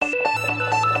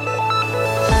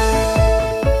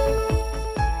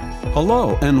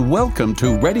Hello and welcome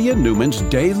to Reddy and Newman's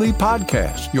Daily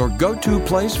Podcast, your go-to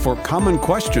place for common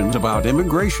questions about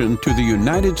immigration to the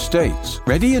United States.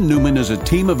 Reddy and Newman is a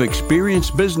team of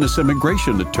experienced business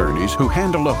immigration attorneys who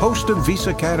handle a host of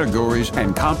visa categories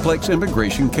and complex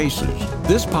immigration cases.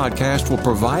 This podcast will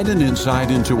provide an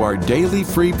insight into our daily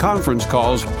free conference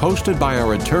calls hosted by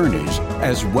our attorneys,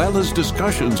 as well as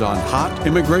discussions on hot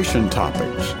immigration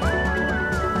topics.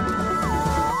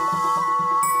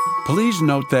 Please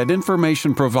note that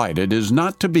information provided is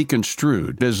not to be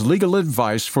construed as legal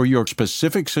advice for your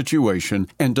specific situation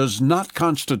and does not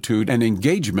constitute an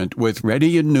engagement with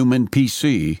Reddy and Newman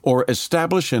PC or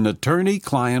establish an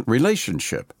attorney-client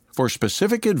relationship. For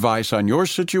specific advice on your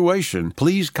situation,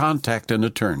 please contact an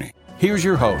attorney. Here's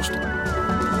your host.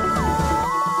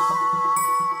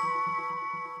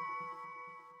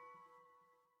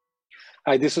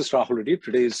 Hi, this is Rahul Reddy.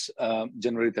 Today is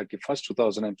January 31st,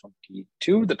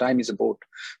 2022. The time is about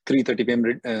 3:30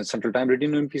 p.m. Central Time. Reddy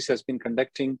and PC has been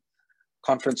conducting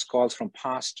conference calls from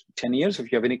past 10 years.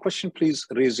 If you have any question, please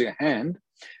raise your hand.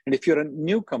 And if you're a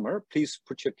newcomer, please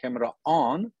put your camera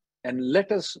on and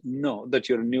let us know that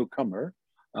you're a newcomer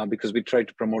because we try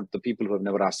to promote the people who have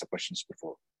never asked the questions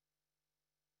before.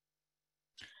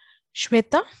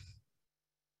 Shweta?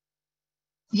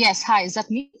 Yes, hi, is that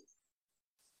me?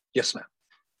 Yes, ma'am.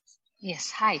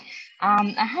 Yes, hi.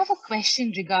 I have a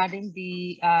question regarding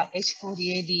the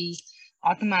H4EAD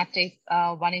automatic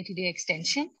 180-day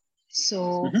extension.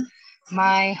 So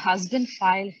my husband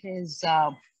filed his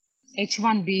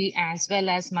H1B as well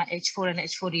as my H4 and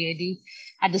H4EAD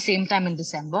at the same time in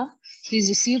December. He's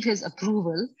received his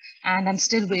approval and I'm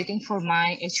still waiting for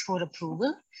my H4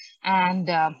 approval. And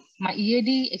my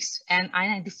EAD and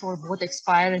I-94 both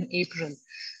expire in April.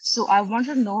 So I want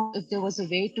to know if there was a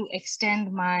way to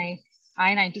extend my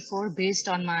I-94 based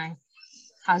on my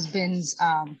husband's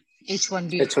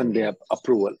H1B. H1B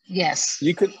approval. Yes.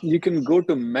 You can go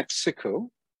to Mexico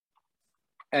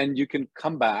and you can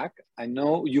come back. I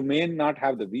know you may not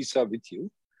have the visa with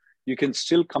you. You can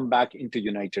still come back into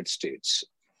United States.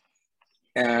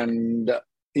 And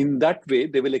in that way,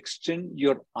 they will extend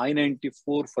your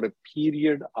I-94 for a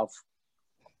period of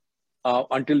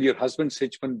until your husband's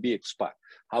H1B expire.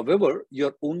 However,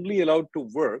 you're only allowed to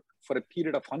work for a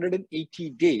period of 180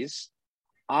 days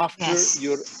after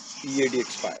your EAD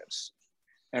expires.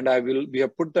 And we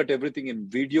have put that everything in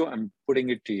video. I'm putting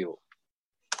it to you.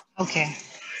 Okay.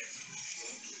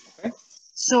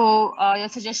 So your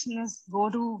suggestion is go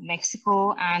to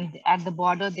Mexico and at the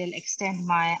border, they'll extend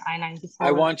my I-94.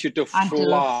 I want you to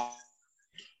fly,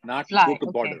 not go to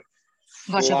border.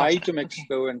 Fly to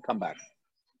Mexico and come back.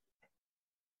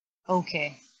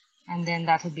 Okay. And then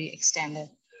that will be extended.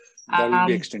 That will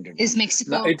be extended. Is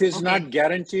Mexico? No, it is not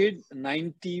guaranteed.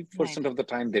 90% of the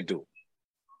time they do.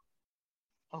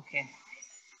 Okay.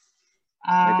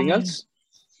 Anything else?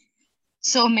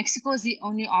 So Mexico is the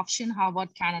only option. How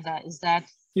about Canada? Is that?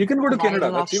 You can go to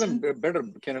Canada. That's even better.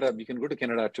 Canada, you can go to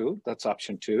Canada too. That's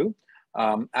option two.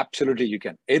 Absolutely, you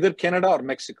can. Either Canada or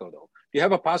Mexico though. Do you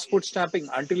have a passport stamping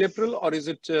until April or is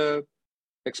it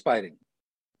expiring?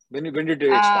 When did it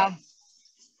expire?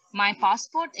 My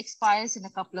passport expires in a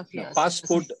couple of years.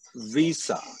 Passport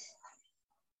visa.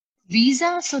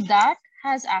 Visa, so that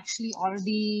has actually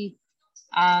already,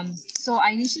 so I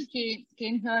initially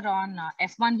came here on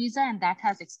F1 visa and that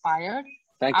has expired.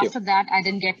 Thank you. After that, I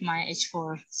didn't get my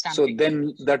H4 stamping. So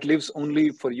then that leaves only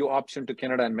for you option to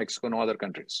Canada and Mexico, no other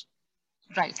countries.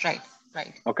 Right.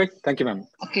 Okay, thank you, ma'am.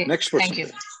 Okay, next person. Thank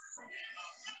you.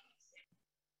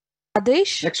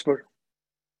 Adesh? Next person.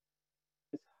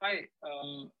 Hi.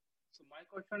 So my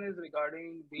question is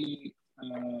regarding the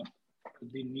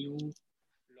new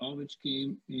law which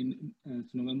came in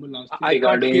November last year. I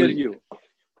can't hear you.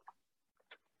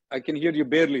 I can hear you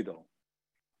barely though.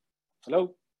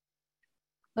 Hello?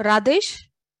 Radesh?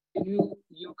 You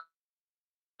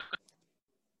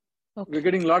Okay. We're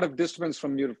getting a lot of disturbance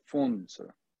from your phone,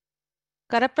 sir.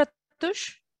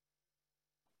 Karapratush?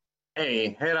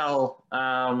 Hey Rahul.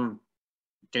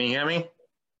 Can you hear me?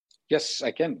 Yes,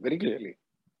 I can very clearly.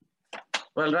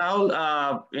 Well,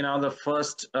 Rahul, the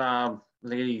first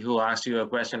lady who asked you a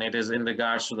question, it is in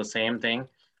regards to the same thing.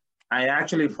 I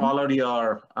actually followed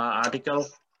your article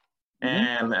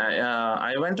and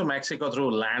I went to Mexico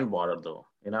through land border though.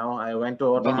 I went to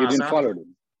Otomasa. Then you didn't follow it.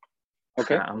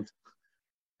 Okay.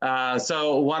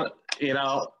 So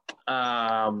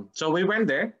we went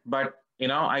there, but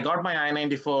I got my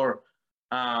I-94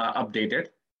 updated.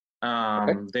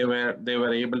 They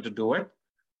were able to do it.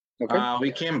 Okay.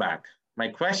 We came back. My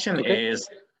question is,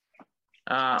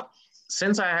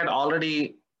 since I had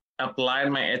already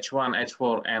applied my H1,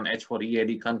 H4, and H4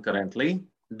 EAD concurrently,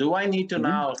 do I need to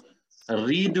now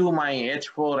redo my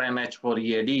H4 and H4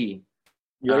 EAD?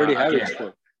 You already have again?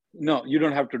 H4. No, you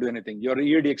don't have to do anything. Your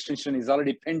EAD extension is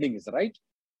already pending, is right?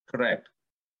 Correct.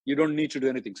 You don't need to do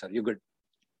anything, sir. You're good.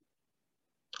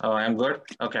 Oh, I'm good?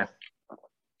 Okay.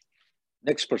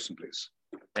 Next person, please.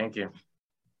 Thank you.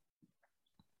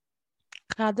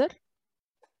 Kader.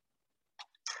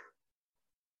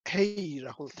 Hey,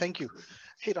 Rahul, thank you.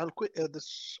 Hey, Rahul,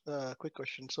 quick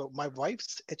question. So my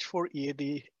wife's H4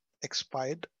 EAD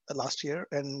expired last year,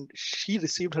 and she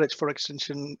received her H4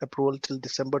 extension approval till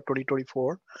December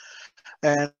 2024.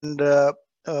 And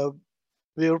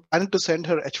we were planning to send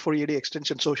her H4 EAD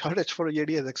extension. So her H4 EAD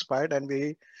has expired, and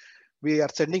we are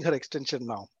sending her extension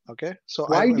now. Okay. So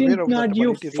why I'm aware did of not that you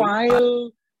 180 rule.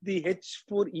 file the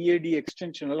H4 EAD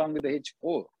extension along with the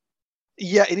H4?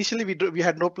 Yeah, initially we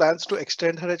had no plans to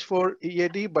extend her H4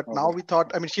 EAD, but now we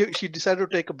thought, I mean, she decided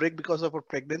to take a break because of her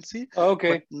pregnancy.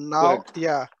 Okay. But now, Correct.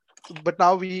 yeah, but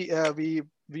now we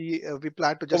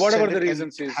plan to just So whatever send the it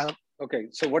reasons and is, have, okay.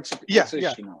 So what's the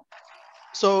issue now?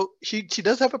 So she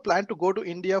does have a plan to go to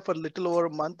India for a little over a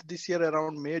month this year,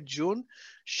 around May, June.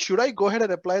 Should I go ahead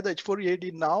and apply the H4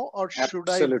 EAD now, or should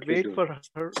Absolutely I wait for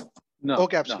her? No.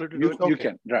 Okay, absolutely. No, you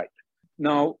can, right.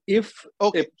 Now, if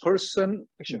a person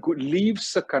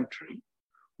leaves the country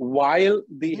while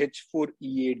the H4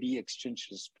 EAD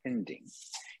extension is pending,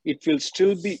 it will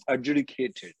still be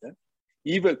adjudicated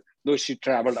even though she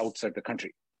traveled outside the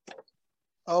country.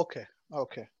 Okay.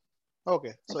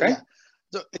 So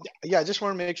yeah, I just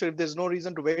want to make sure if there's no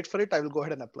reason to wait for it, I will go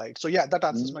ahead and apply it. So yeah, that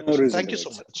answers my question. Thank you so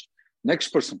much. Next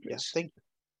person, please. Yes, thank you.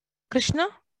 Krishna.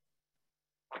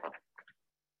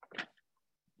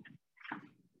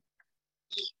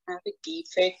 Have a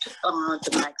defect,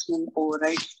 the maximum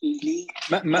override freely.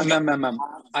 Ma'am,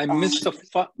 I missed the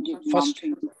first.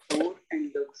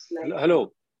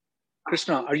 Hello,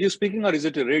 Krishna, are you speaking or is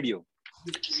it a radio?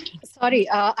 Sorry,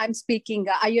 I'm speaking.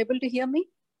 Are you able to hear me?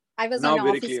 I was now on an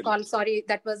office clearly. call. Sorry,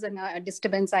 that was a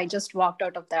disturbance. I just walked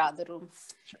out of the other room.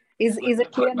 Is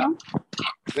it clear now?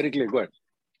 Very clear. Go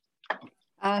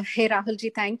ahead. Hey,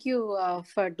 Rahulji, thank you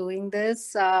for doing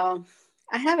this.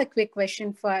 I have a quick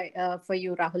question for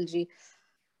you, Rahulji.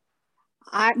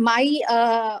 I'm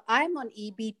on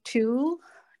EB2.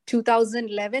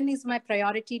 2011 is my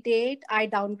priority date. I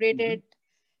downgraded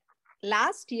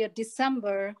last year,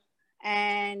 December,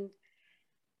 and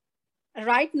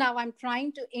right now I'm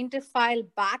trying to interfile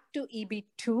back to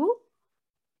EB2.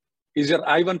 Is your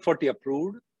I-140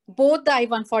 approved? Both the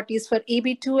I-140s for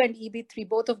EB2 and EB3,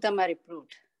 both of them are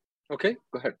approved. Okay,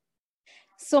 go ahead.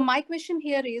 So my question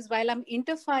here is, while I'm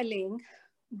interfiling,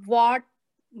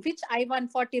 which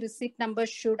I-140 receipt number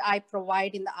should I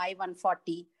provide in the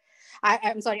I-140?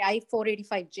 I'm sorry,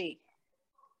 I-485J.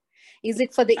 Is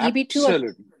it for the EB2?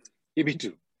 Absolutely.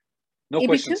 EB2. No EB2?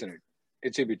 questions in it.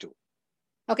 It's EB2.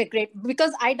 Okay, great.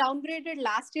 Because I downgraded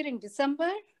last year in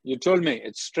December. You told me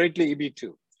it's straightly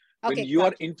EB2. When you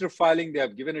are interfiling, they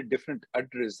have given a different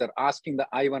address. They're asking the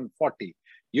I-140.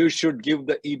 You should give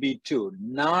the EB2,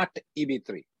 not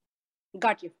EB3.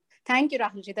 Got you. Thank you,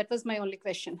 Rahulji. That was my only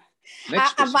question.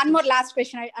 Next question, one more last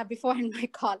question before I end my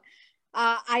call.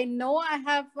 I know I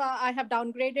have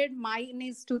downgraded. Mine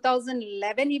is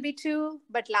 2011 EB2,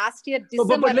 but last year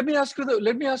December. But let me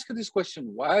ask you this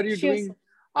question. Why are you doing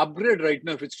upgrade right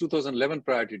now if it's 2011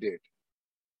 priority date?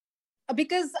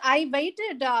 Because I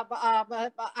waited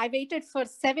for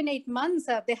 7-8 months.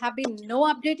 There have been no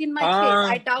update in my case.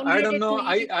 I don't know.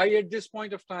 I at this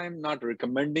point of time not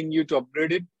recommending you to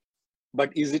upgrade it,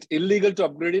 but is it illegal to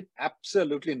upgrade it?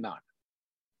 Absolutely not.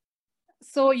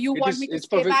 So you want me to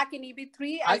stay back in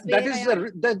EB3?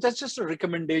 That's just a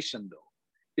recommendation, though.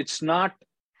 It's not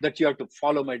that you have to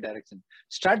follow my direction.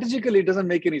 Strategically, it doesn't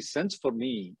make any sense for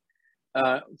me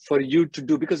for you to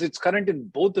do, because it's current in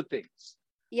both the things.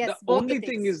 Yes, the only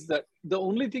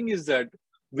thing is that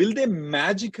will they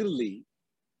magically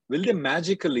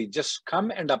just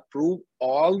come and approve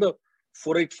all the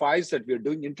 485s that we're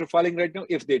doing interfiling right now?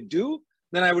 If they do,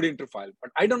 then I would interfile,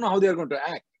 but I don't know how they're going to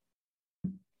act.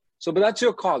 So, but that's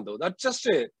your call, though. That's just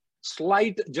a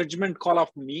slight judgment call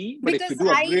of me. But because if you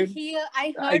do upgrade,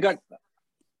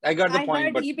 I got the point. I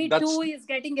heard EB2 is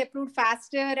getting approved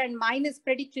faster, and mine is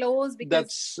pretty close.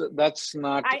 Because that's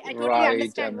not right. I totally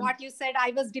understand what you said. I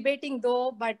was debating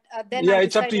though, but then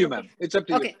it's up to you, ma'am. It's up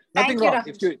to you. Nothing wrong.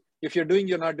 If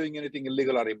you're not doing anything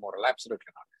illegal or immoral. Absolutely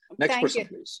not. Next person,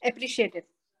 please. Appreciate it.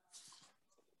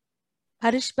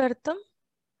 Harish Bhartam.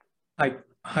 Hi,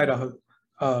 Rahul.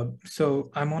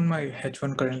 So I'm on my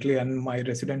H1 currently, and my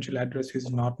residential address is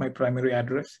not my primary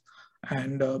address.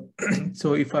 And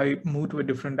so if I move to a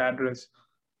different address,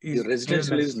 your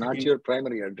residential is not your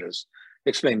primary address.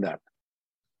 Explain that.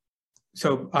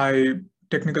 So I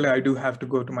do have to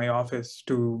go to my office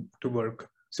to work.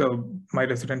 So my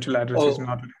residential address is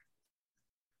not.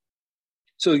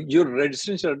 So your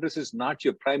residential address is not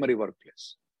your primary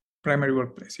workplace? Primary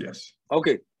workplace, yes.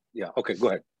 Okay. Yeah. Okay. Go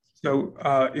ahead. So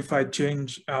if I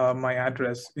change my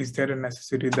address, is there a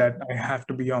necessity that I have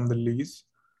to be on the lease?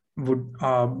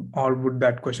 Or would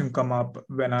that question come up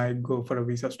when I go for a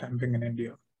visa stamping in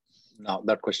India? No,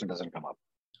 that question doesn't come up.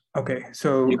 Okay.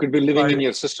 So you could be living in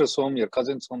your sister's home, your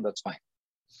cousin's home, that's fine.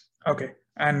 Okay.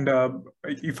 And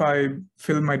if I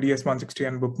fill my DS-160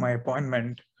 and book my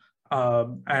appointment,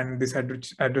 and this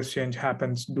address change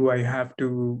happens, do I have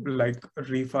to like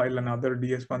refile another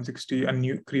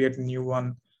DS-160, create a new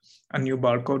one, a new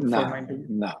barcode for my?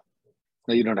 No,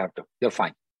 you don't have to. You're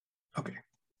fine. Okay.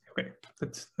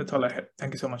 That's all I had.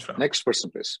 Thank you so much, Ram. Next person,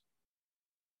 please.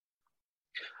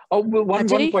 Oh, one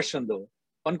question though.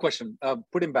 One question.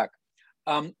 Put him back.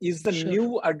 Is the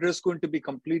new address going to be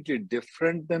completely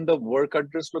different than the work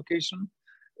address location?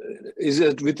 Is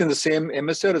it within the same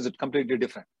MSA or is it completely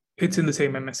different? It's in the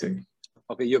same MSA.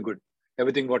 Okay, you're good.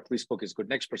 Everything what we spoke is good.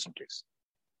 Next person, please.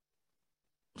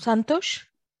 Santosh?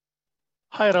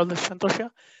 Hi, Rahul. This is Santosh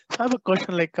here. So I have a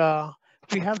question like,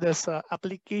 we have this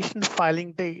application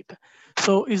filing date.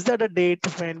 So is that a date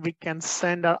when we can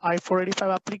send our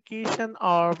I-485 application,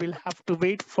 or we'll have to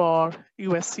wait for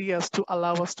USCIS to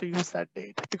allow us to use that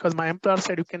date? Because my employer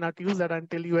said you cannot use that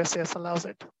until USCIS allows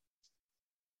it.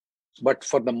 But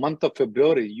for the month of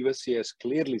February, USCIS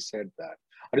clearly said that.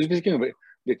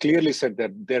 They clearly said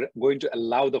that they're going to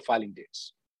allow the filing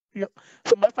dates. Yeah.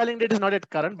 So my filing date is not yet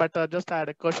current, but just I had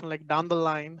a question like down the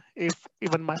line, if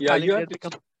even my filing date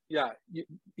becomes. Yeah,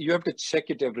 you have to check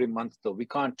it every month though. We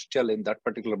can't tell in that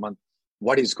particular month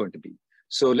what is going to be.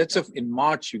 So let's say in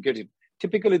March you get it.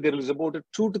 Typically there is about a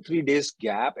 2 to 3 days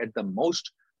gap at the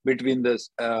most between the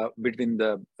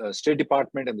State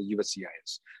Department and the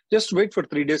USCIS. Just wait for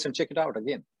 3 days and check it out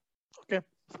again. Okay,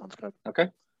 sounds good. Okay.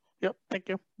 Yep, thank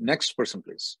you. Next person,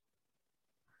 please.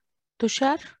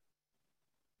 Tushar?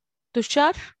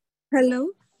 Hello.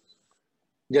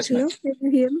 Yes, hello. Can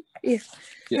you hear me? Yes.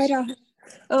 Yes. Hi, Rahul.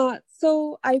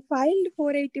 So I filed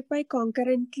 485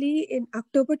 concurrently in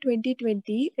October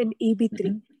 2020 in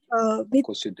EB3 with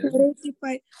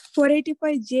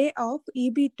 485J of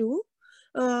EB2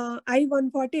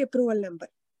 I-140 approval number.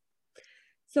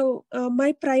 So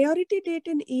my priority date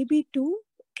in EB2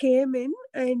 came in,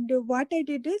 and what I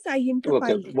did is I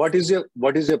interfiled it. What is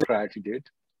your priority date?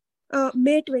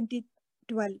 May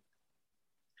 2012.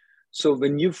 So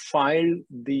when you filed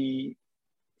the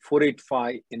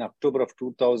 485 in October of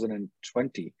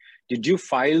 2020, did you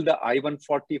file the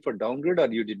I-140 for downgrade or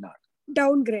you did not?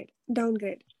 Downgrade.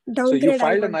 So you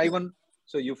filed an I-1.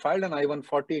 So you filed an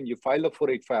I-140 and you filed a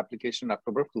 485 application in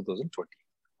October of 2020.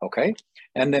 Okay,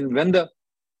 and then when the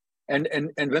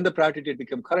when the priority date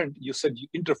became current, you said you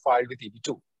interfiled with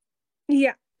EB2.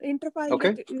 Yeah, interfiled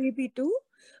with EB2.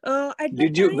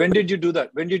 When did you do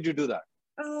that?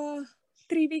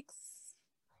 3 weeks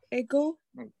ago.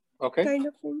 Okay. Kind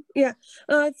of thing. Yeah.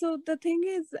 So the thing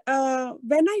is,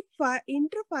 when I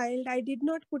interfiled, I did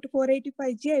not put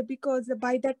 485J because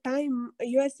by that time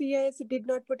USCIS did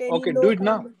not put any. Okay, do it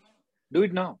now. Do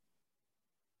it now.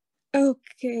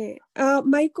 Okay.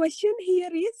 My question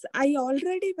here is, I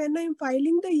already, when I'm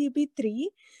filing the EB3,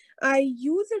 I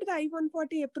used the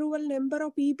I-140 approval number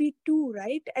of EB2,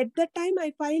 right? At that time,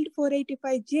 I filed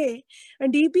 485J,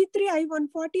 and EB3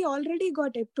 I-140 already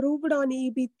got approved on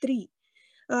EB3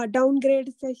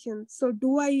 downgrade session. So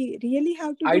do I really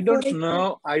have to do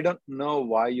I don't know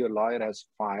why your lawyer has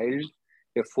filed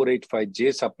a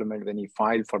 485J supplement when he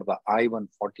filed for the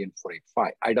I-140 and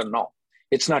 485. I don't know.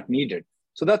 It's not needed.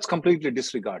 So that's completely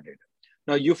disregarded.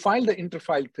 Now you filed the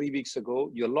interfile 3 weeks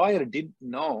ago. Your lawyer didn't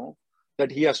know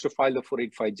that he has to file the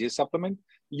 485J supplement.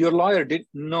 Your lawyer didn't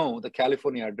know the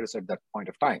California address at that point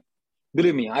of time.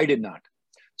 Believe me, I did not.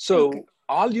 So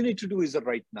all you need to do is that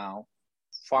right now,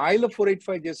 file a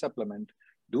 485J supplement,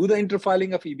 do the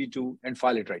interfiling of EB2 and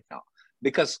file it right now.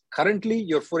 Because currently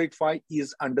your 485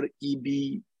 is under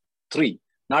EB3,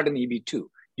 not in EB2.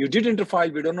 You did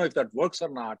interfile, we don't know if that works or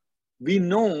not. We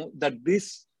know that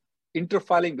this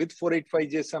interfiling with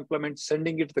 485J supplement,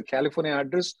 sending it to the California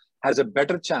address has a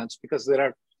better chance because there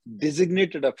are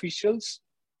designated officials,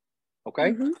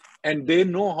 okay? And they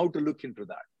know how to look into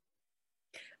that.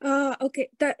 Okay,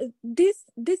 this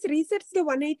resets the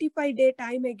 185-day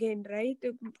time again, right?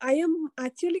 I am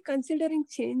actually considering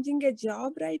changing a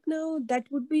job right now. That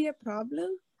would be a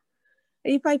problem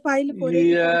if I file a 485.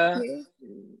 Yeah,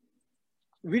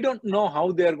 we don't know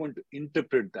how they are going to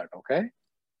interpret that, okay?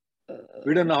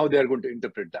 We don't know how they are going to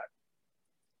interpret that.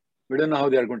 We don't know how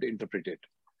they are going to interpret it.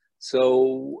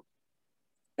 So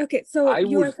okay, so I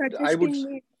you are would suggesting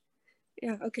me,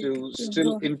 yeah, okay, to okay.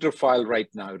 still interfile right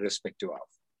now, irrespective of.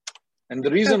 And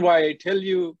the reason why I tell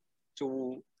you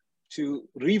to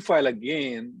refile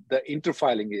again, the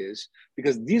interfiling is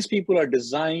because these people are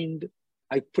designed.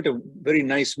 I put a very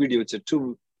nice video. It's a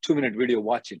two-minute video.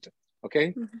 Watch it.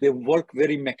 Okay. They work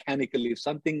very mechanically. If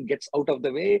something gets out of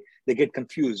the way, they get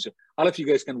confused. All of you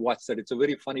guys can watch that. It's a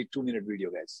very funny 2-minute video,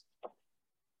 guys.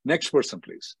 Next person,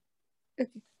 please. Okay.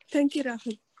 Thank you,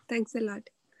 Rahul. Thanks a lot.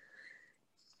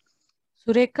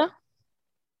 Surekha?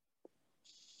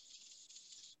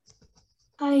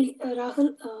 Hi,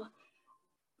 Rahul.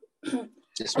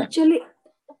 Yes, ma'am. Actually,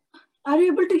 are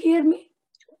you able to hear me?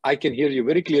 I can hear you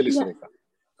very clearly, Yeah. Surekha.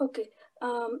 Okay.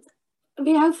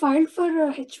 We have filed for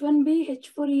H1B,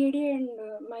 H4EAD, and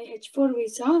my H4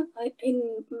 visa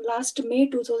in last May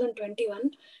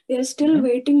 2021. We are still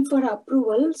waiting for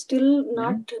approval. Still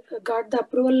not got the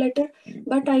approval letter,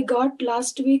 but I got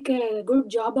last week a good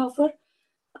job offer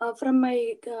from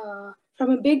a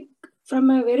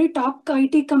very top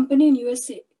IT company in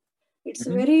USA. It's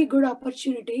a very good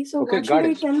opportunity. So Okay, what should I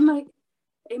it. tell my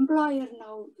employer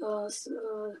now?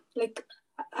 Like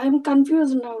I'm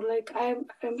confused now. Like I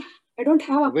don't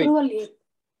have approval yet.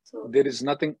 So there is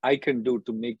nothing I can do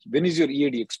to make. When is your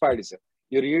EAD expired? Is it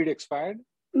your EAD expired?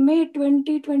 May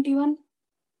 2021.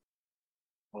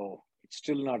 Oh, it's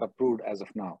still not approved as of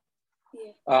now.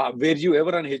 Yeah. Were you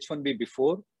ever on H1B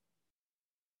before?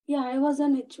 Yeah, I was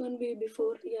on H1B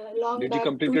before. Yeah, long Did back, you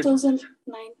complete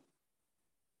 2009.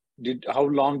 How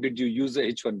long did you use the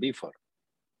H1B for?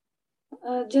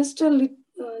 Just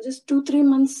 2-3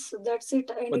 months. That's it.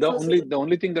 And But the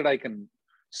only thing that I can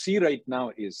see right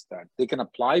now is that they can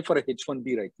apply for a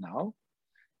H1B right now,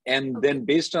 and then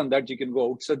based on that, you can go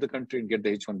outside the country and get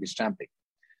the H1B stamping.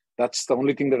 That's the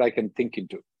only thing that I can think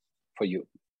into for you.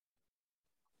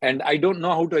 And I don't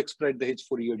know how to expedite the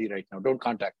H4EAD right now. Don't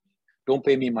contact me. Don't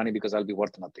pay me money because I'll be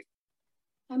worth nothing.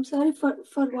 I'm sorry, for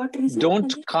what reason?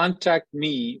 Don't contact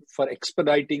me for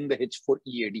expediting the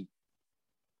H4EAD.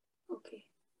 Okay.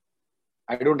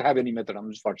 I don't have any method,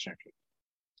 unfortunately.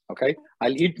 Okay.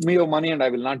 I'll eat your money and I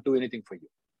will not do anything for you.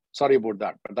 Sorry about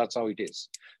that, but that's how it is.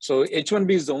 So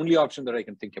H1B is the only option that I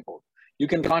can think about. You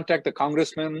can contact the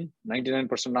congressman,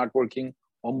 99% not working,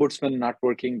 ombudsman not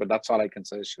working, but that's all I can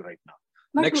suggest you right now.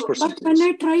 Next person, but when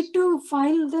I try to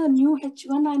file the new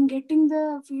H1, I'm getting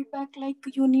the feedback like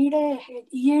you need a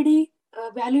EAD,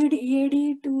 a valid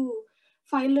EAD to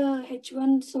file a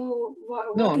H1. So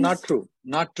no, not true.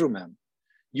 Not true, ma'am.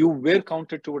 You were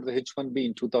counted toward the H1B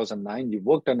in 2009. You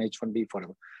worked on H1B for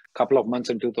a couple of months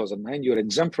in 2009. You're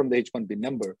exempt from the H1B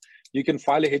number. You can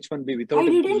file a H1B without I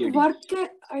an didn't EAD.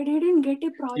 I didn't get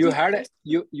a project.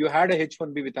 You had a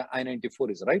H1B with an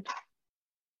I-94, is right?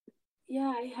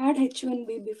 Yeah, I had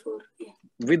H1B before. Yeah.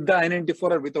 With the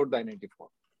I-94 or without the I-94?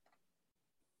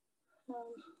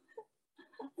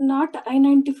 Not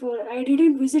I-94. I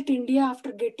didn't visit India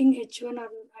after getting H1, or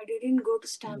I didn't go to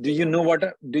stamp. Do you know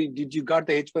what? Did you got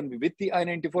the H1B with the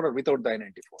I-94 or without the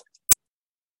I-94?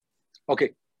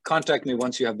 Okay, contact me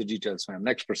once you have the details, ma'am.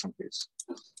 Next person, please.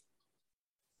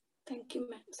 Thank you,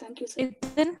 ma'am. Thank you, sir.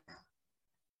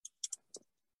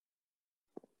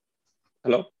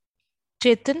 Hello?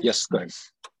 Chetan? Yes, go ahead.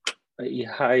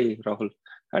 Hi, Rahul.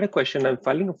 I had a question. I'm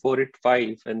filing a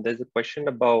 485, and there's a question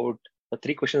about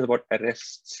 3 questions about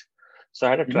arrests. So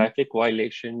I had a traffic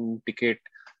violation ticket,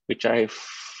 which I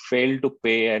failed to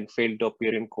pay and failed to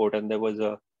appear in court, and there was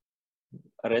a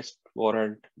arrest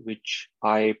warrant which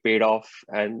I paid off,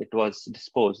 and it was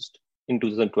disposed in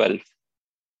 2012.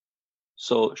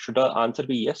 So should the answer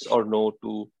be yes or no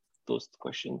to those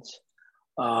questions?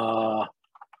 How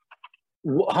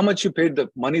much you paid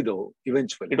the money though,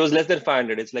 eventually? It was less than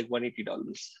 500. It's like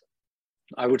 $180.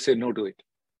 I would say no to it.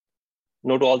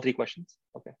 No to all 3 questions?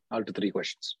 Okay. All to 3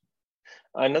 questions.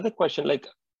 Another question, like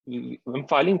I'm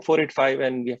filing 485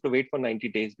 and we have to wait for 90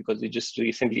 days because we just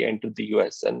recently entered the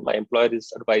US, and my employer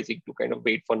is advising to kind of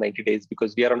wait for 90 days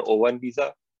because we are on O1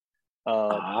 visa.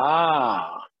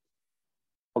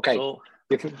 Okay. So,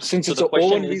 since it's an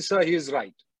O1 visa, he is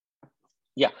right.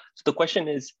 Yeah. So the question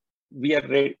is, we are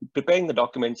preparing the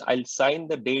documents. I'll sign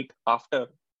the date after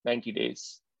 90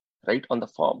 days, right, on the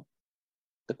form.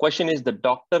 The question is, the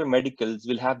doctor medicals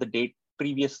will have the date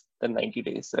previous than 90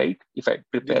 days, right? If I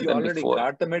prepare them before. Did you already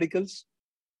got the medicals?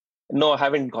 No, I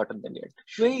haven't gotten them yet.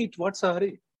 Wait, what's a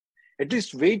hurry? At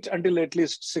least wait until at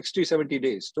least 60, 70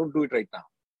 days. Don't do it right now.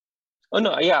 Oh,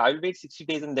 no, yeah, I'll wait 60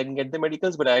 days and then get the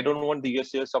medicals, but I don't want the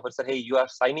US officer, hey, you are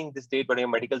signing this date, but your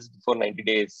medicals before 90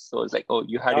 days. So it's like, oh,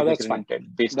 you had a different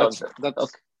intent based on that.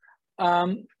 Okay.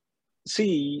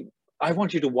 See, I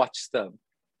want you to watch the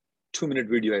 2-minute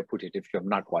video I put it if you have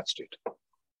not watched it.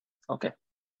 Okay.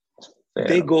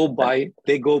 They go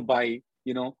by,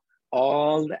 you know,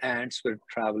 all the ants were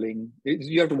traveling.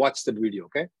 You have to watch that video,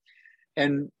 okay?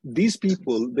 And these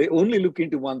people, they only look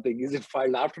into one thing. Is it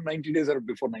filed after 90 days or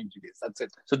before 90 days? That's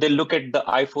it. So they look at the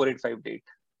I-485 date.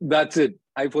 That's it.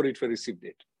 I-485 receipt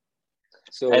date.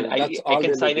 So and that's I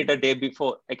can sign it a day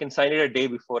before. I can sign it a day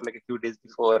before, like a few days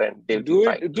before, and they'll do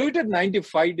it at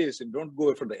 95 days and don't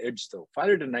go for the edge though. File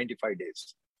it in 95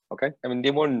 days. Okay. I mean,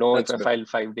 they won't know That's if I filed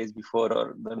 5 days before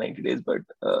or the 90 days, but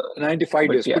 95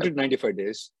 days. Yeah. Put it 95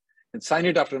 days and sign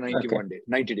it after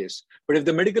 90 days. But if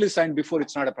the medical is signed before,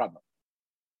 it's not a problem.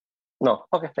 No.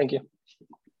 Okay. Thank you.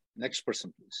 Next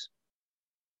person, please.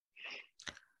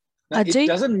 Now, Ajay? it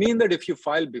doesn't mean that if you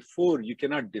file before, you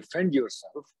cannot defend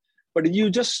yourself, but you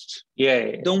just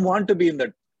don't want to be in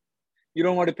that. You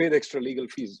don't want to pay the extra legal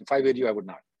fees. If I were you, I would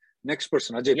not. Next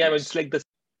person, Ajay. Yeah, please. but it's like this.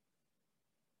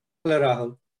 Hello,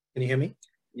 Rahul. Can you hear me?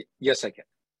 Yes, I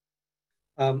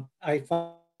can. I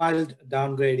filed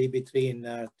downgrade EB3 in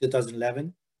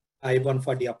 2011.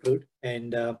 I-140 approved,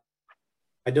 and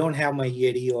I don't have my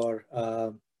EAD or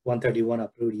 131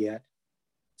 approved yet.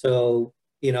 So,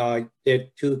 you know, I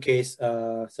did 2 case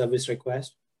service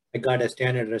requests. I got a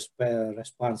standard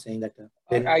response saying that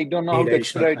I don't know how to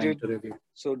expedite it.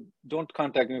 So don't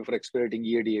contact me for expediting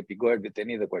EAD AP. Go ahead with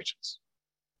any of the questions.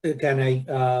 Can I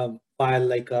file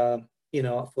like you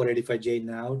know, 485J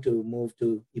now to move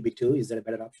to EB2? Is that a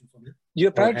better option for me?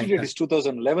 Your priority date is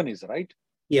 2011, is right?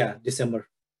 Yeah, December.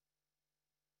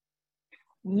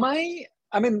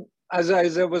 I mean, as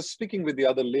I was speaking with the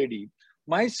other lady,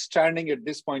 my standing at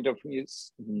this point of view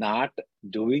is not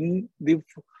doing the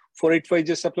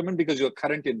 485J supplement because you're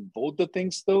current in both the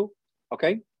things though,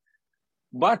 okay?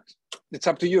 But it's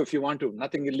up to you if you want to,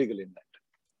 nothing illegal in that.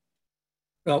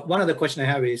 Well, one other question I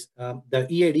have is the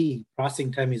EAD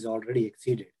processing time is already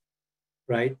exceeded,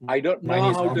 right? I don't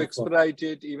know how to expedite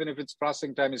it. Even if its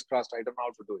processing time is crossed, I don't know how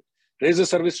to do it. Raise a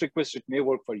service request, it may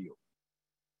work for you.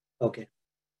 Okay,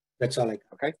 that's all I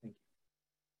got. Okay. Thank you.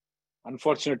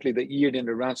 Unfortunately, the EAD and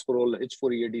advance parole,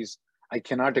 H4 EADs, I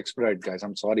cannot expedite, guys.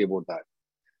 I'm sorry about that.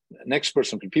 Next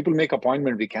person, people make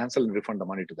appointment, we cancel and refund the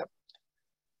money to them.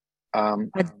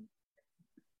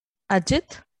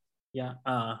 Ajit? Yeah.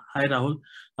 Hi, Rahul.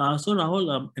 So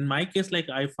Rahul, in my case, like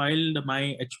I filed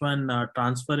my H1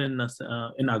 transfer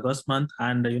in August month,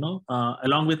 and you know,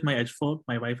 along with my H4,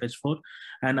 my wife H4,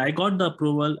 and I got the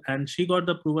approval, and she got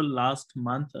the approval last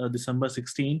month, December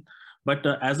 16. But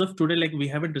as of today, like we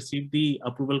haven't received the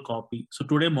approval copy. So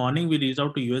today morning we reached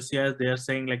out to USCIS. They are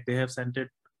saying like they have sent it.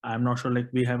 I'm not sure, like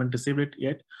we haven't received it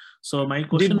yet. So my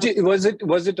question was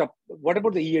it what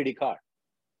about the EAD card?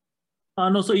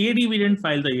 No, so EAD, we didn't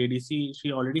file the EAD.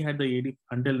 She already had the EAD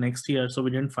until next year, so we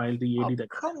didn't file the EAD.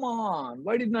 Come on,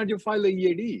 why did not you file the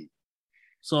EAD?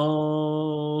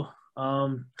 So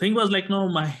thing was like, no,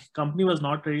 my company was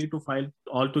not ready to file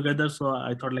altogether, so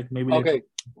I thought like maybe. Okay,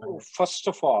 first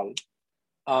of all,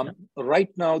 right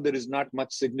now there is not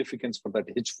much significance for that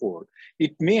H4.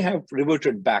 It may have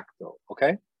reverted back though,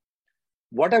 okay?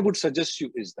 What I would suggest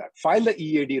you is that file the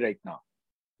EAD right now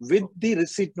with the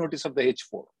receipt notice of the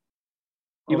H4.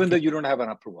 Even though you don't have an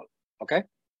approval, okay?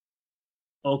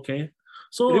 Okay.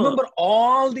 So remember,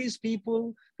 all these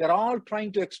people, they're all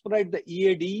trying to expedite the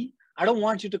EAD. I don't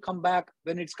want you to come back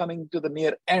when it's coming to the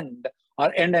near end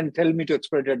or end and tell me to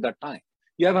expedite at that time.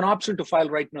 You have an option to file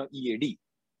right now EAD.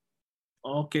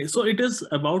 Okay, so it is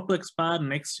about to expire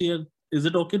next year. Is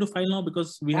it okay to file now?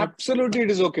 Because we have... Absolutely,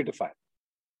 it is okay to file.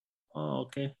 Oh,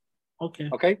 okay. Okay.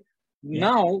 Okay. Yeah.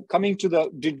 Now, coming to the,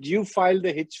 did you file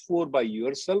the H4 by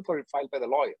yourself or filed by the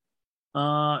lawyer?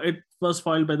 It was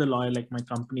filed by the lawyer, like my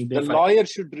company. The lawyer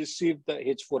should receive the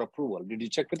H4 approval. Did you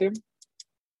check with him?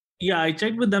 Yeah, I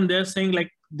checked with them. They're saying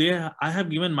like I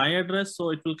have given my address, so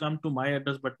it will come to my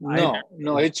address. But no,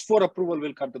 H4 approval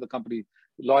will come to the company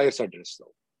lawyer's address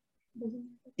though.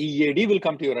 EAD will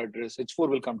come to your address. H4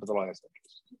 will come to the lawyer's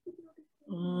address.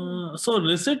 So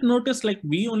receipt notice, like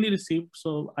we only received.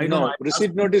 So I know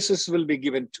receipt notices will be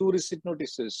given. 2 receipt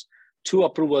notices, 2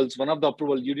 approvals. One of the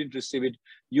approval you didn't receive it.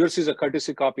 Yours is a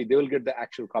courtesy copy. They will get the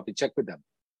actual copy. Check with them.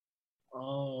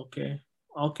 Oh, okay.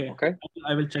 Okay. Okay.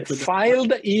 I will check with them. File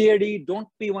the EAD. Don't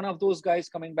be one of those guys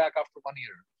coming back after 1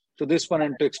 year to this one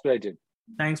and to expedite it.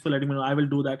 Thanks for letting me know. I will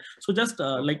do that. So just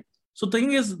so the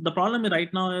thing is, the problem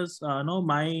right now is I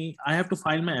have to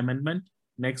file my amendment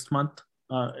next month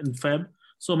in Feb.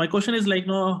 So my question is like,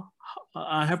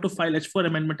 I have to file H4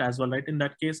 amendment as well, right? In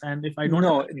that case, and if I don't...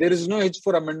 No, there is no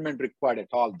H4 amendment required at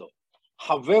all though.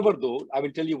 However, though, I will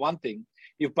tell you one thing.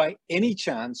 if by any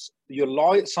chance your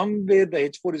lawyer, somewhere the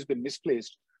H4 has been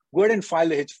misplaced, go ahead and file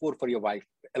the H4 for your wife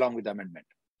along with the amendment.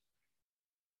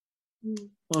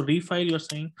 Or refile, you're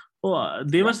saying? Oh,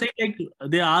 they were saying like,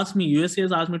 they asked me, USA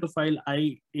has asked me to file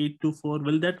I-824.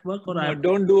 Will that work? Or No,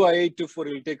 don't do I-824.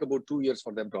 It will take about 2 years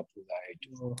for them to approve the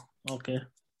I-824. Oh, okay.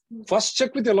 First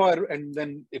check with your lawyer, and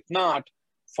then if not,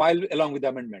 file along with the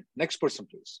amendment. Next person,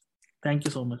 please. Thank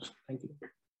you so much. Thank you.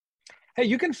 Hey,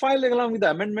 you can file along with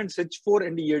the amendments H4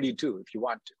 and EAD too, if you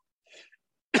want to.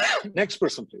 Next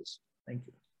person, please. Thank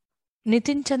you.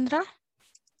 Nitin Chandra.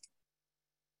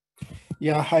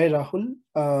 Yeah, hi Rahul.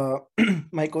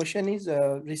 My question is,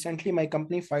 recently my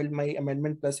company filed my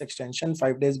amendment plus extension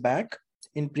 5 days back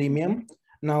in premium.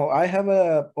 Now I have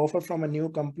a offer from a new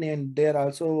company and they're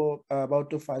also about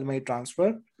to file my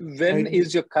transfer. When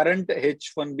is your current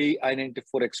H1B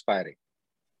I-94 expiring?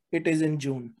 It is in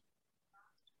June.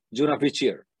 June of which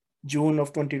year? June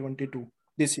of 2022,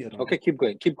 this year. Okay, keep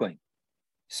going, keep going.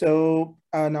 So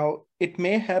now it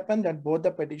may happen that both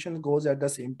the petitions goes at the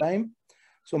same time.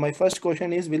 So my first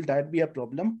question is, will that be a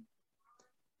problem?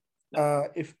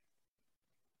 Okay.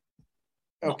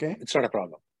 No, it's not a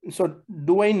problem. So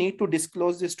do I need to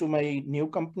disclose this to my new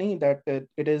company that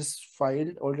it is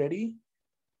filed already?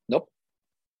 Nope.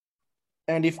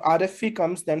 And if RFP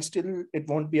comes, then still it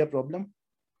won't be a problem?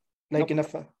 Like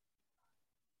nope.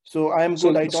 So I am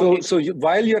good.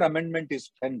 While your amendment is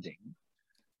pending,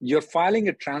 you're filing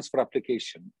a transfer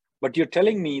application, but you're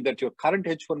telling me that your current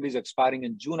H1B is expiring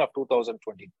in June of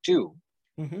 2022.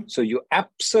 So you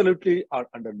absolutely are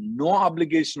under no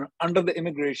obligation under the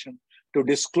immigration to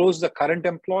disclose the current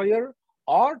employer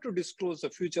or to disclose the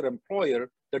future employer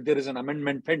that there is an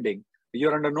amendment pending.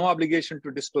 You're under no obligation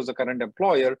to disclose the current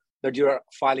employer that you are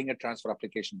filing a transfer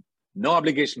application. No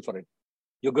obligation for it.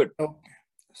 You're good. Okay.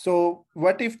 So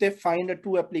what if they find a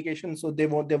two applications, so there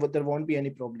won't be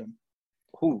any problem?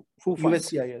 Who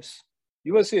finds? USCIS.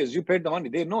 USCIS, you paid the money.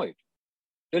 They know it.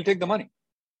 They'll take the money.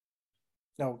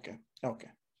 Okay. Okay.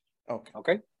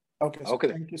 So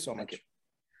thank you so much.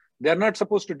 They're not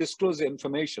supposed to disclose the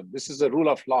information. This is a rule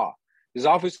of law. These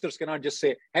officers cannot just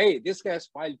say, hey, this guy has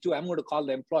filed too, I'm going to call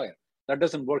the employer. That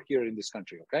doesn't work here in this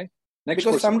country, okay? Next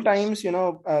because person, sometimes,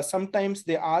 sometimes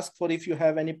they ask for if you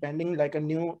have any pending, like a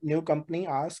new company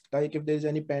asks, like if there's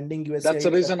any pending USCIS. That's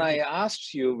the reason I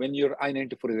asked you when your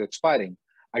I-94 is expiring.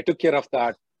 I took care of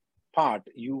that part.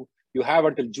 You have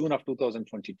until June of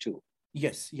 2022.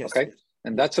 Yes. Okay. Yes.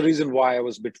 And that's the reason why I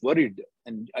was a bit worried.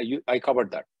 And I covered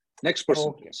that. Next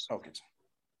person, please. Okay.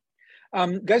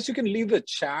 Guys, you can leave the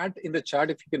chat. In the chat,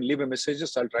 if you can leave a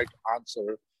messages, I'll try to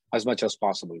answer as much as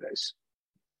possible, guys.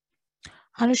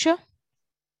 Anusha?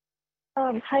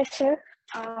 Hi, sir.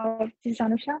 This is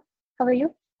Anusha. How are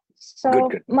you? So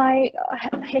good. My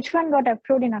H1 got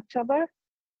approved in October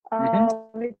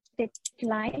with the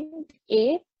client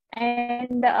A,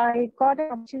 and I got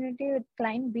an opportunity with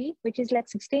client B, which is like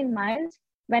 16 miles.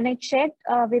 When I checked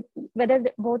with whether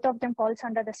both of them falls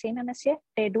under the same MSA,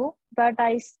 they do. But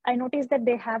I noticed that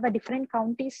they have a different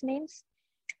counties names.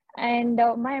 And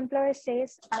my employer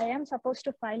says I am supposed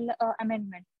to file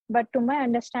amendment. But to my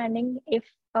understanding, if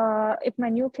my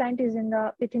new client is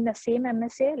within the same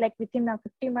MSA, like within a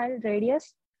 50-mile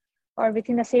radius or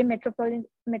within the same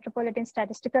metropolitan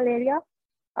statistical area,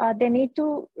 they need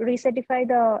to recertify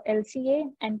the LCA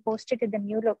and post it at the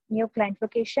new client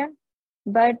location.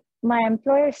 But my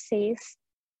employer says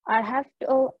I have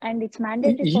to, and it's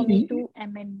mandatory for me to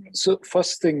amend. So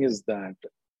first thing is that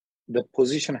the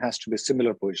position has to be a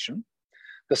similar position.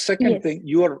 The second thing,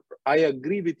 I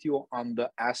agree with you on the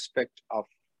aspect of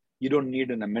you don't need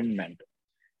an amendment.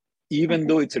 Even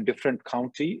though it's a different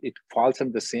county, it falls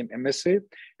under the same MSA.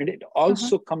 And it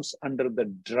also comes under the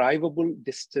drivable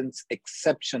distance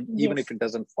exception, even if it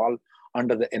doesn't fall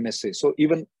under the MSA. So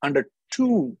even under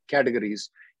two categories,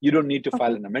 you don't need to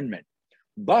file an amendment.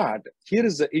 But here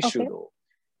is the issue though.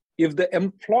 If the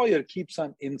employer keeps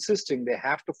on insisting they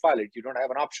have to file it, you don't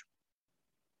have an option.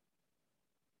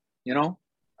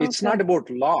 It's not about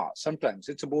law. Sometimes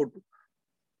it's about,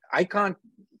 I can't,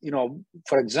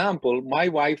 for example, my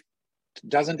wife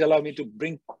doesn't allow me to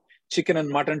bring chicken and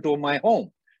mutton to my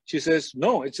home. She says,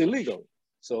 no, it's illegal.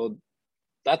 So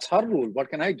that's her rule. What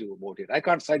can I do about it? I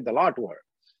can't cite the law to her.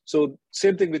 So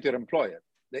same thing with your employer.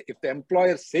 If the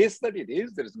employer says that it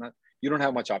is, you don't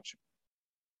have much option.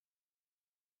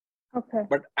 Okay.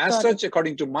 But as such,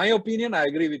 according to my opinion, I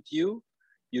agree with you.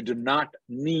 You do not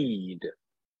need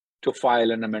to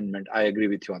file an amendment. I agree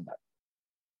with you on that.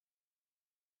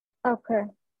 Okay.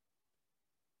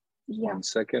 Yeah. 1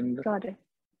 second. Got it.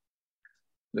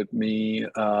 Let me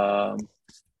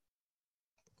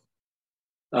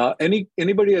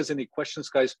Anybody has any questions,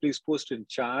 guys, please post in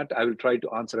chat. I will try to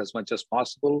answer as much as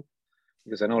possible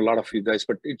because I know a lot of you guys,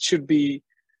 but it should be,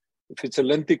 if it's a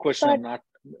lengthy question, I'm not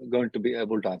going to be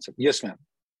able to answer. Yes, ma'am.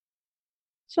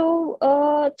 So,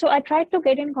 so I tried to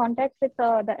get in contact with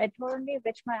the attorney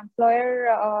which my employer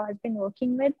has been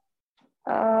working with.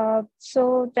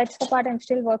 So that's the part I'm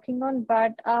still working on,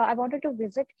 but I wanted to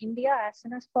visit India as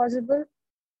soon as possible.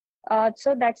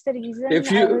 So that's the reason.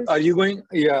 If you, are you going?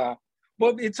 Yeah.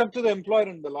 Well, it's up to the employer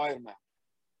and the lawyer, ma'am.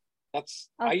 That's,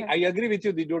 okay. I agree with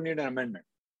you. They don't need an amendment.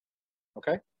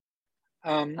 Okay.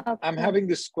 Okay. I'm having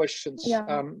these questions.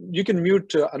 Yeah. You can mute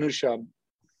Anusha,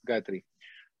 Gayatri.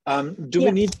 Do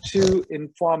we need to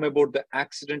inform about the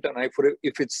accident and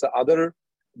if it's the other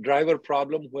driver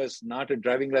problem who has not a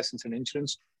driving license and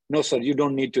insurance? No, sir, you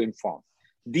don't need to inform.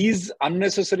 These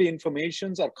unnecessary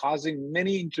informations are causing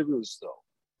many interviews though,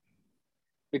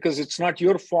 because it's not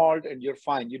your fault and you're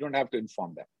fine. You don't have to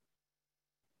inform them.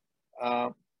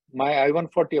 My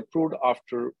I-140 approved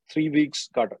after 3 weeks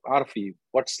got RFE.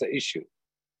 What's the issue?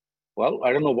 Well,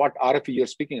 I don't know what RFE you're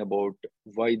speaking about,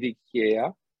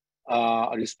 Vaidikya.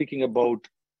 Are you speaking about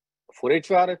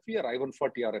 485 RFE or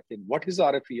I-140 RFE? What is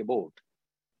RFE about?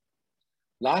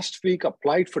 Last week,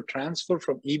 applied for transfer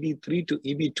from EB3 to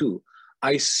EB2.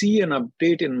 I see an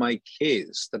update in my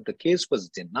case that the case was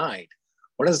denied.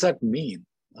 What does that mean?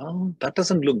 Oh, that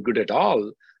doesn't look good at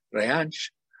all,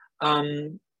 Rayansh.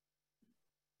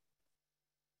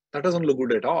 That doesn't look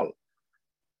good at all.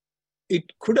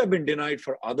 It could have been denied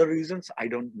for other reasons. I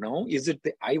don't know. Is it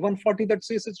the I-140 that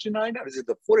says it's denied, or is it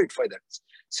the 485 that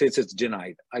says it's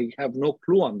denied? I have no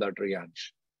clue on that,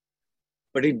 Rayansh.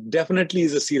 But it definitely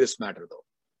is a serious matter, though.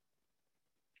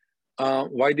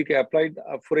 YDK applied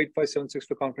 48576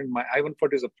 for confirmation. My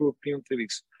I-140 is approved premium 3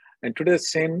 weeks. And today, the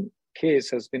same case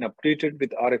has been updated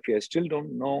with RFE. I still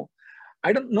don't know.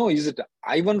 I don't know. Is it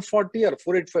I-140 or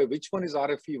 485? Which one is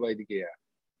RFE, YDK?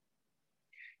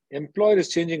 Employer is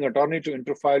changing attorney to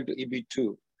interfile to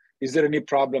EB2. Is there any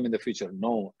problem in the future?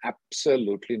 No,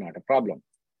 absolutely not a problem.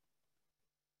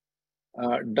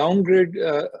 Downgraded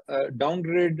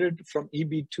from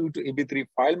EB2 to EB3.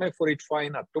 File my 485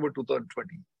 in October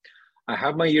 2020. I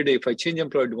have my EAD. If I change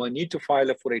employer, do I need to file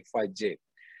a 485J?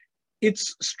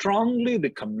 It's strongly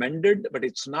recommended, but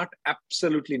it's not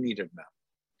absolutely needed now.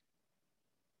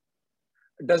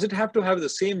 Does it have to have the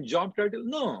same job title?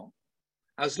 No.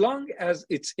 As long as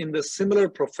it's in the similar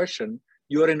profession,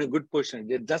 you are in a good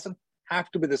position. It doesn't have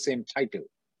to be the same title.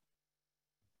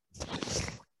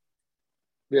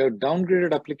 We have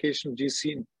downgraded application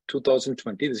GC in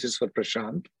 2020. This is for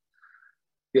Prashant.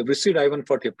 We have received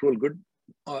I-140 approval. Good.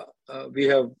 We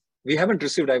haven't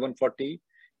received I-140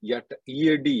 yet,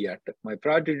 EAD yet. My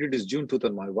priority date is June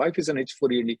 2000. My wife is an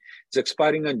H4 EAD. It's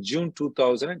expiring on June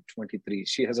 2023.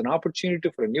 She has an opportunity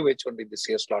for a new H1B this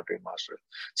year's lottery master.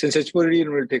 Since H4 EAD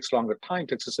will take longer time,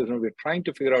 Texas says, we're trying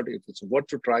to figure out if it's worth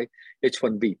to try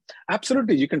H1B.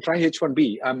 Absolutely, you can try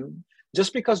H1B.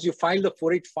 Just because you file the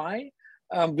 485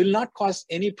 will not cause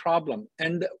any problem.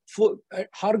 And for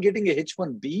her getting a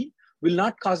H1B will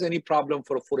not cause any problem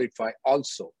for a 485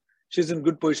 also. She's in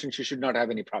good position. She should not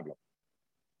have any problem.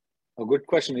 A good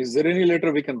question. Is there any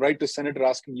letter we can write to Senator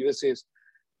asking USAs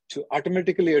to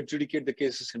automatically adjudicate the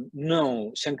cases?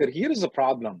 No, Shankar, here is the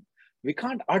problem. We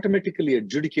can't automatically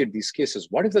adjudicate these cases.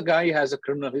 What if the guy has a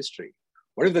criminal history?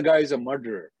 What if the guy is a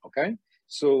murderer? Okay.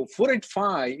 So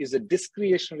 485 is a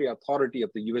discretionary authority of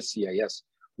the USCIS.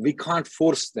 We can't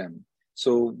force them.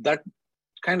 So that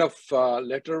kind of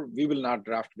letter we will not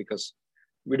draft because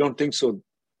we don't think so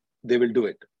they will do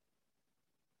it.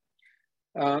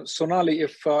 Sonali,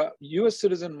 if US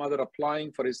citizen mother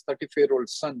applying for his 34-year-old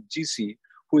son, GC,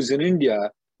 who is in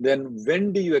India, then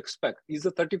when do you expect? Is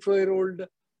the 34-year-old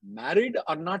married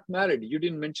or not married? You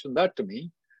didn't mention that to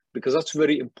me because that's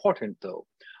very important though.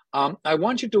 I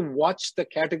want you to watch the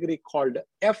category called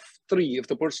F3 if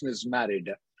the person is married.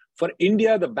 For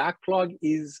India, the backlog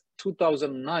is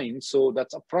 2009. So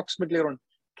that's approximately around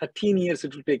 13 years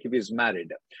it will take if he is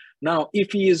married. Now,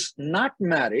 if he is not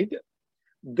married,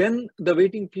 then the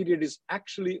waiting period is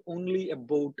actually only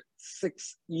about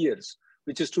 6 years,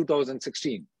 which is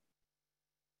 2016.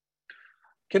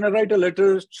 Can I write a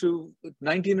letter to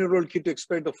 19-year-old kid to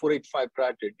expect the 485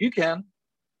 priority? You can.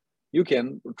 You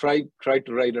can try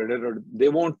to write a letter. They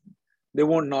won't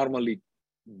normally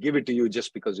give it to you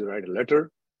just because you write a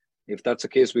letter. If that's the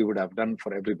case, we would have done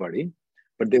for everybody,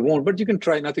 but they won't. But you can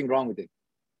try, nothing wrong with it.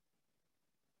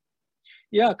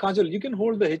 Yeah, Kajal, you can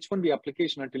hold the H1B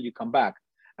application until you come back.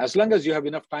 As long as you have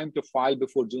enough time to file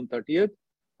before June 30th,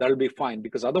 that'll be fine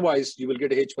because otherwise you will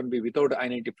get a H1B without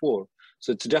I-94.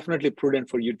 So it's definitely prudent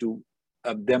for you to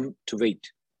them to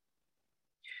wait.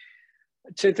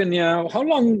 Chaitanya, how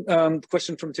long,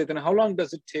 question from Chaitanya, how long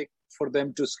does it take for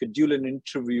them to schedule an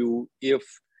interview if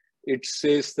it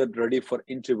says that ready for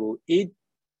interview? It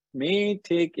may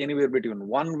take anywhere between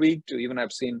 1 week to even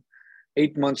I've seen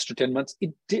 8 months to 10 months.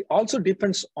 It also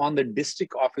depends on the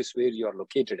district office where you are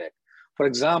located at. For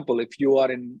example, if you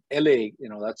are in LA,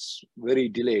 that's very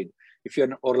delayed. If you're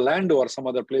in Orlando or some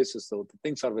other places, though,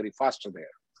 things are very faster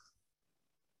there.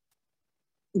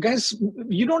 Guys,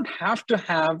 you don't have to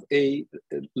have a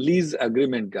lease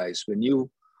agreement, guys, when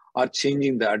you are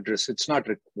changing the address. It's not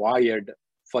required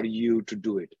for you to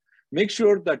do it. Make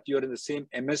sure that you're in the same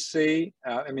MSA.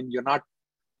 You're not,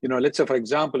 let's say, for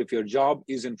example, if your job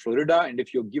is in Florida and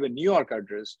if you give a New York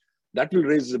address, that will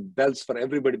raise the bells for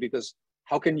everybody, because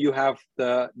how can you have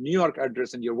the New York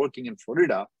address and you're working in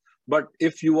Florida? But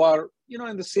if you are,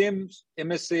 in the same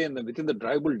MSA and within the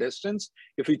drivable distance,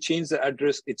 if you change the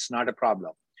address, it's not a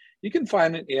problem. You can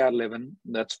find an AR11,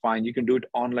 that's fine. You can do it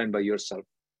online by yourself.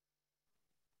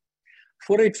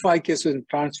 485 case was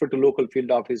transferred to local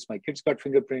field office. My kids got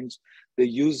fingerprints. They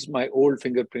use my old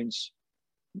fingerprints.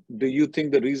 Do you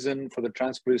think the reason for the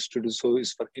transfer is to do so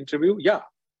is for interview? Yeah,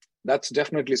 that's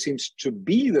definitely seems to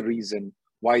be the reason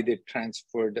why they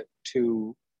transferred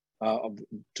to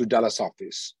Dallas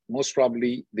office. Most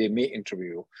probably they may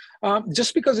interview.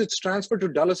 Just because it's transferred to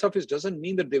Dallas office doesn't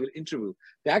mean that they will interview.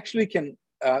 They actually can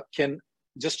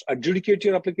just adjudicate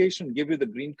your application, give you the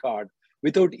green card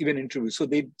without even interview. So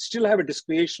they still have a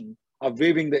discretion of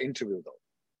waiving the interview though.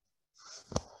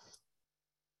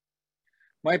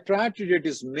 My priority date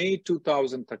is May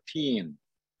 2013.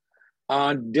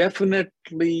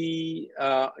 Definitely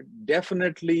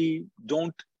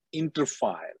don't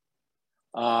interfile.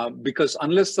 Because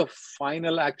unless the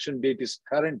final action date is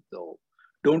current though,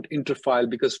 don't interfile,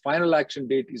 because final action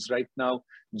date is right now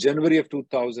January of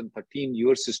 2013,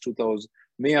 yours is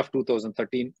May of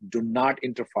 2013. Do not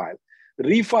interfile.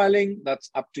 Refiling,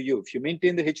 that's up to you. If you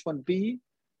maintain the H1B,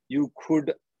 you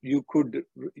could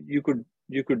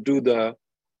do the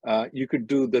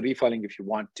refiling if you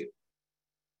want to.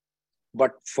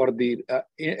 But for the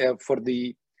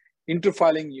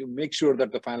interfiling, you make sure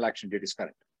that the final action date is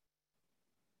current.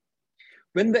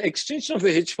 When the extension of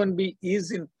the H1B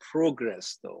is in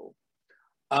progress, though,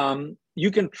 you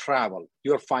can travel.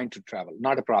 You're fine to travel,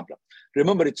 not a problem.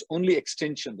 Remember, it's only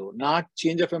extension, though, not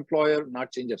change of employer,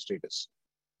 not change of status.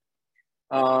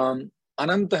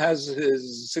 Anant has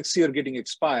his 6th year getting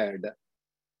expired.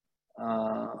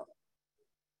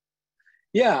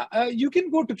 You can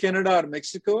go to Canada or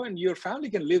Mexico and your family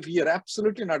can live here.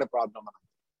 Absolutely not a problem.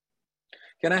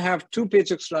 Can I have 2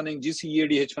 paychecks running,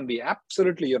 GCEAD, H1B?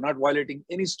 Absolutely, you're not violating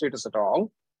any status at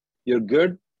all. You're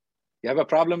good. You have a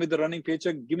problem with the running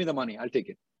paycheck, give me the money, I'll take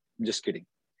it. I'm just kidding.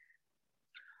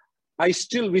 We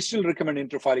still recommend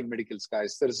interfiling medicals,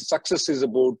 guys. Success is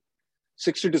about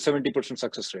 60 to 70%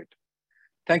 success rate.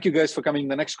 Thank you guys for coming.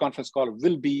 The next conference call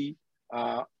will be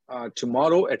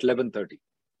tomorrow at 11:30.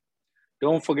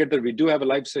 Don't forget that we do have a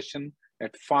live session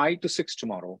at 5 to 6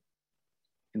 tomorrow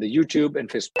in the YouTube and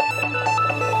Facebook.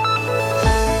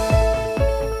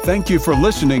 Thank you for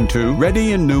listening to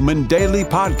Reddy and Newman Daily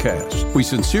Podcast. We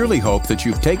sincerely hope that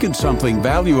you've taken something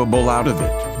valuable out of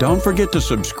it. Don't forget to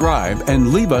subscribe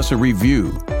and leave us a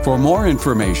review. For more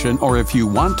information, or if you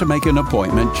want to make an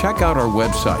appointment, check out our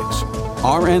websites,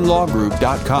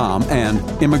 rnlawgroup.com and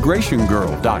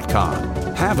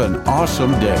immigrationgirl.com. Have an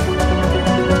awesome day.